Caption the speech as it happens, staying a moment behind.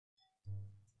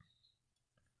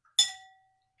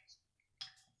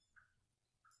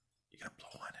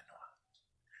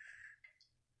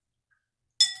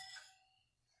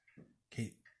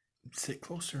Sit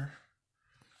closer.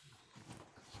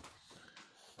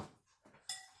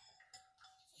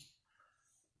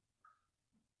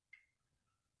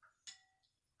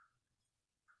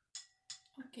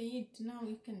 Okay, eat. Now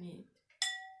you can eat.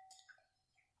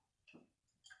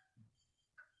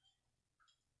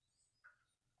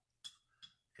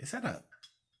 Is that a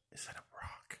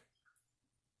rock?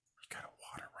 You got a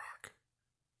water rock.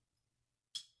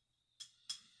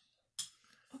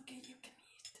 Okay, you can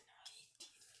eat. Now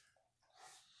eat.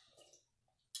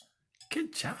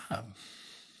 Good job.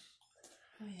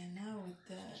 Oh yeah, now with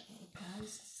the ice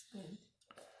is good.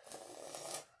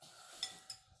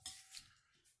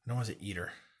 Noah's an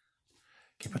eater.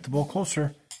 Okay, put the bowl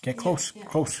closer. Get close, yeah.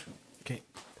 close. Okay,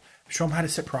 show him how to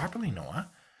sit properly, Noah.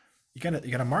 You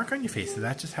got a mark on your face. Did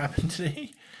that just happen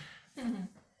today?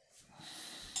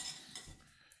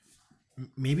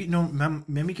 Maybe no.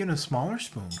 Maybe get a smaller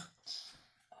spoon.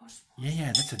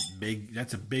 Yeah,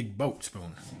 that's a big boat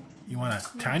spoon. You want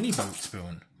a tiny boat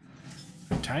spoon?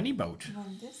 A tiny boat. You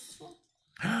want this one?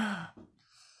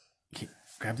 Okay,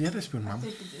 grab the other spoon, Mom.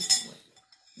 Take it this way.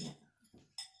 Yeah.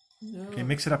 No. Okay,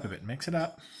 mix it up a bit. Mix it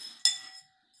up.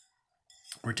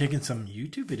 We're taking some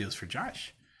YouTube videos for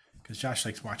Josh, because Josh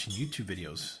likes watching YouTube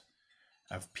videos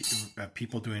of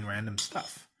people doing random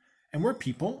stuff, and we're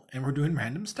people, and we're doing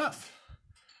random stuff.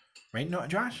 Right, Noah?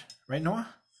 Josh? Right,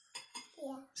 Noah?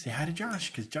 Yeah. Say hi to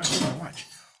Josh, because Josh is gonna watch.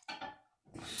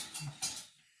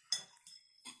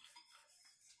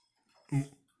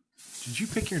 Did you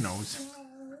pick your nose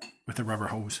with a rubber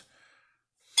hose?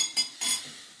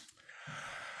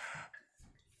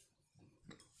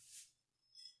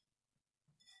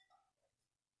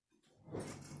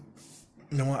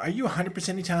 Noah, are you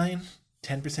 100% Italian,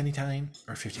 10% Italian,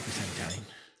 or 50% Italian?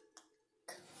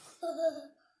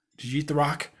 Did you eat the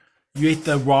rock? You ate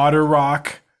the water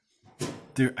rock,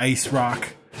 the ice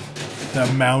rock,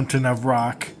 the mountain of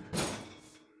rock.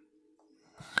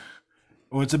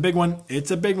 Oh, it's a big one. It's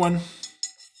a big one.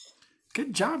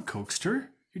 Good job, Cokester.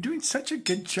 You're doing such a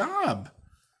good job.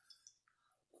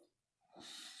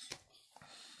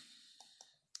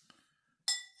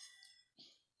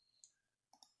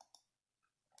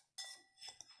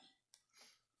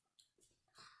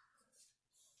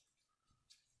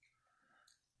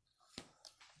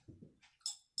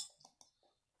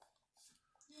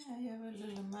 Yeah, you have a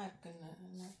little mark on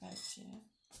the patch, yeah.